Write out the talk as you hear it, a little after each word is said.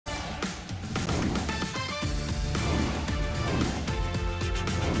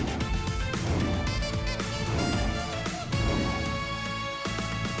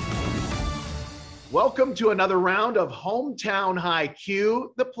Welcome to another round of Hometown High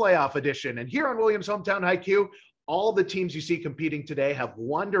Q, the playoff edition. And here on Williams Hometown High Q, all the teams you see competing today have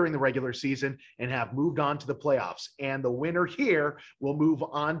won during the regular season and have moved on to the playoffs. And the winner here will move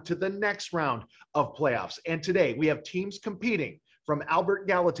on to the next round of playoffs. And today we have teams competing from Albert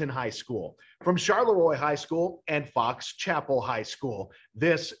Gallatin High School, from Charleroi High School, and Fox Chapel High School.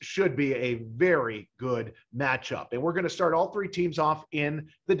 This should be a very good matchup. And we're going to start all three teams off in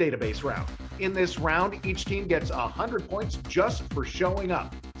the database round. In this round, each team gets 100 points just for showing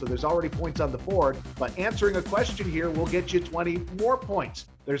up. So there's already points on the board, but answering a question here will get you 20 more points.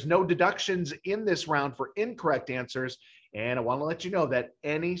 There's no deductions in this round for incorrect answers. And I want to let you know that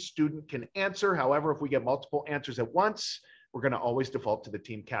any student can answer. However, if we get multiple answers at once, we're going to always default to the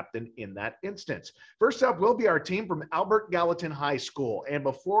team captain in that instance. First up will be our team from Albert Gallatin High School. And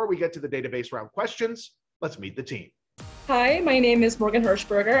before we get to the database round questions, let's meet the team. Hi, my name is Morgan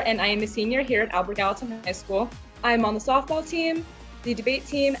Hirschberger, and I am a senior here at Albert Gallatin High School. I'm on the softball team, the debate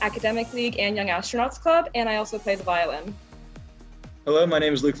team, academic league, and Young Astronauts Club, and I also play the violin. Hello, my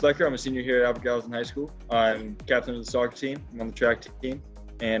name is Luke Flecker. I'm a senior here at Albert Gallatin High School. I'm captain of the soccer team, I'm on the track team,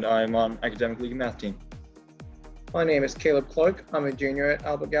 and I'm on academic league and math team. My name is Caleb Clark. I'm a junior at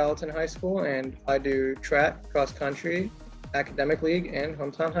Albert Gallatin High School, and I do track, cross country, academic league, and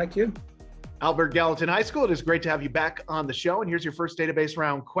hometown high Q. Albert Gallatin High School, it is great to have you back on the show. And here's your first database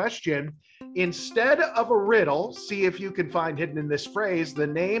round question. Instead of a riddle, see if you can find hidden in this phrase the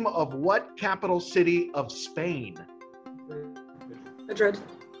name of what capital city of Spain? Madrid.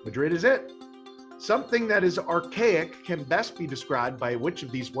 Madrid is it. Something that is archaic can best be described by which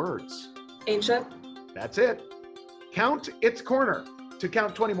of these words? Ancient. That's it. Count its corner. To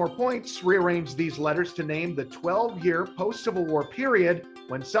count 20 more points, rearrange these letters to name the 12-year post-Civil War period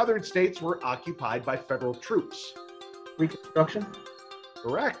when southern states were occupied by federal troops. Reconstruction.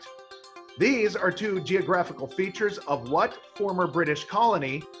 Correct. These are two geographical features of what former British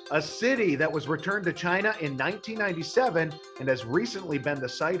colony, a city that was returned to China in 1997 and has recently been the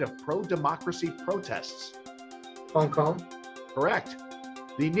site of pro-democracy protests? Hong Kong. Correct.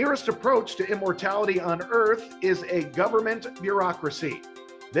 The nearest approach to immortality on Earth is a government bureaucracy.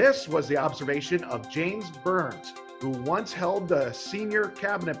 This was the observation of James Burns, who once held the senior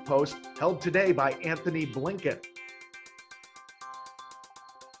cabinet post held today by Anthony Blinken. Do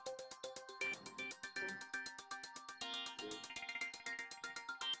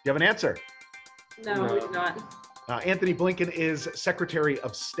you have an answer? No, we do not. Anthony Blinken is Secretary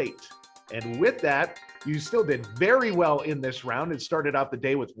of State. And with that, you still did very well in this round. It started out the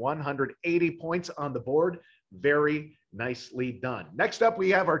day with 180 points on the board. Very nicely done. Next up,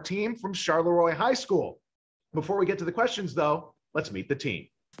 we have our team from Charleroi High School. Before we get to the questions, though, let's meet the team.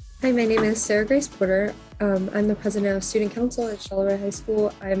 Hi, my name is Sarah Grace Porter. I'm the president of Student Council at Charleroi High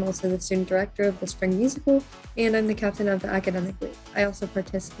School. I am also the student director of the Spring Musical, and I'm the captain of the academic league. I also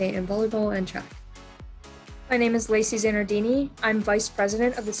participate in volleyball and track. My name is Lacey Zanardini. I'm vice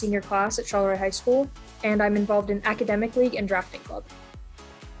president of the senior class at Charleroi High School, and I'm involved in academic league and drafting club.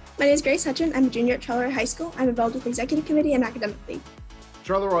 My name is Grace Hutchin. I'm a junior at Charleroi High School. I'm involved with executive committee and academic league.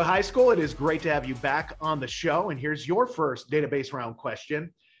 Charleroi High School, it is great to have you back on the show. And here's your first database round question.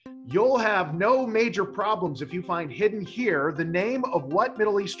 You'll have no major problems if you find hidden here the name of what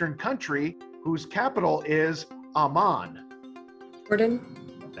Middle Eastern country whose capital is Amman?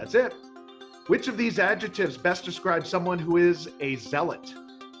 Jordan. That's it. Which of these adjectives best describes someone who is a zealot?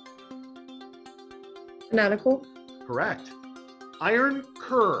 Fanatical. Correct. Iron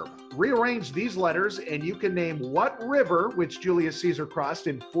curve. Rearrange these letters and you can name what river which Julius Caesar crossed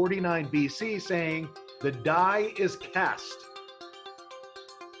in 49 BC saying, the die is cast.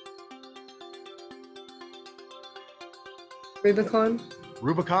 Rubicon.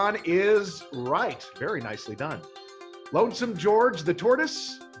 Rubicon is right. Very nicely done. Lonesome George the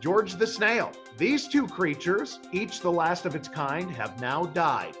tortoise, George the snail. These two creatures, each the last of its kind, have now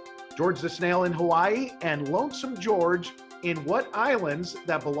died. George the snail in Hawaii and Lonesome George in what islands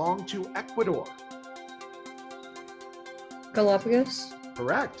that belong to Ecuador? Galapagos.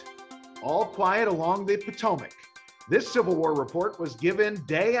 Correct. All quiet along the Potomac. This Civil War report was given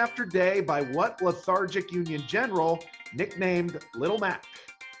day after day by what lethargic Union general nicknamed Little Mac?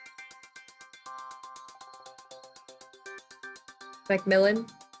 Macmillan.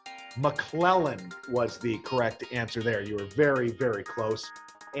 McClellan was the correct answer there. You were very, very close.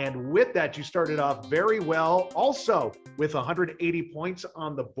 And with that, you started off very well, also with 180 points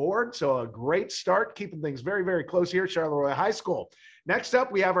on the board. So a great start, keeping things very, very close here at Charleroi High School. Next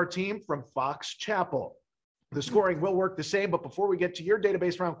up, we have our team from Fox Chapel. The scoring will work the same, but before we get to your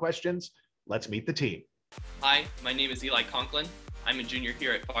database round questions, let's meet the team. Hi, my name is Eli Conklin. I'm a junior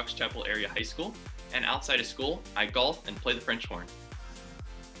here at Fox Chapel Area High School, and outside of school, I golf and play the French horn.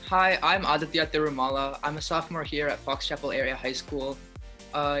 Hi, I'm Aditya Tirumala. I'm a sophomore here at Fox Chapel Area High School.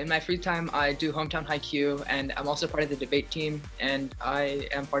 In my free time, I do Hometown Haiku, and I'm also part of the debate team, and I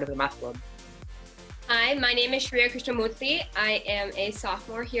am part of the math club. Hi, my name is Shreya Krishnamurthy. I am a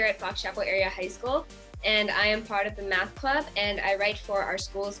sophomore here at Fox Chapel Area High School, and I am part of the math club, and I write for our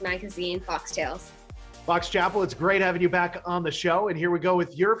school's magazine, Foxtails. Fox Chapel, it's great having you back on the show. And here we go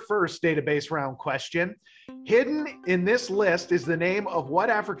with your first database round question. Hidden in this list is the name of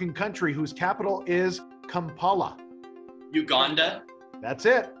what African country whose capital is Kampala? Uganda. That's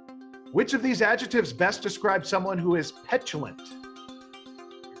it. Which of these adjectives best describes someone who is petulant?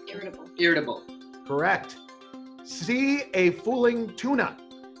 Irritable. Irritable. Correct. See a fooling tuna.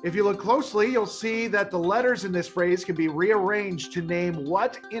 If you look closely, you'll see that the letters in this phrase can be rearranged to name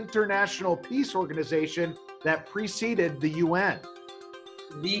what international peace organization that preceded the UN.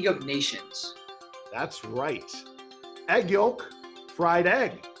 League of Nations. That's right. Egg yolk, fried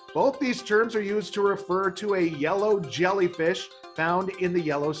egg. Both these terms are used to refer to a yellow jellyfish found in the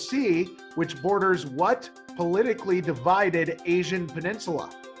Yellow Sea, which borders what politically divided Asian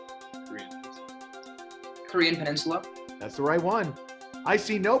peninsula? Korean Peninsula. That's the right one. I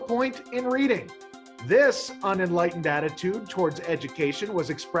see no point in reading. This unenlightened attitude towards education was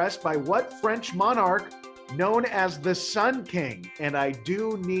expressed by what French monarch known as the Sun King? And I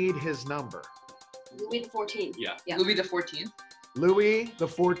do need his number. Louis XIV. Yeah. Louis the 14th. Louis the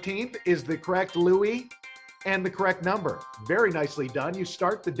 14th is the correct Louis and the correct number. Very nicely done. You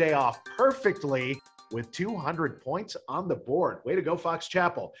start the day off perfectly with 200 points on the board. Way to go, Fox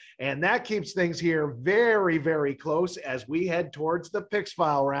Chapel. And that keeps things here very, very close as we head towards the Picks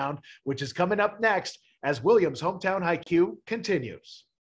File round, which is coming up next as Williams Hometown Haiku continues.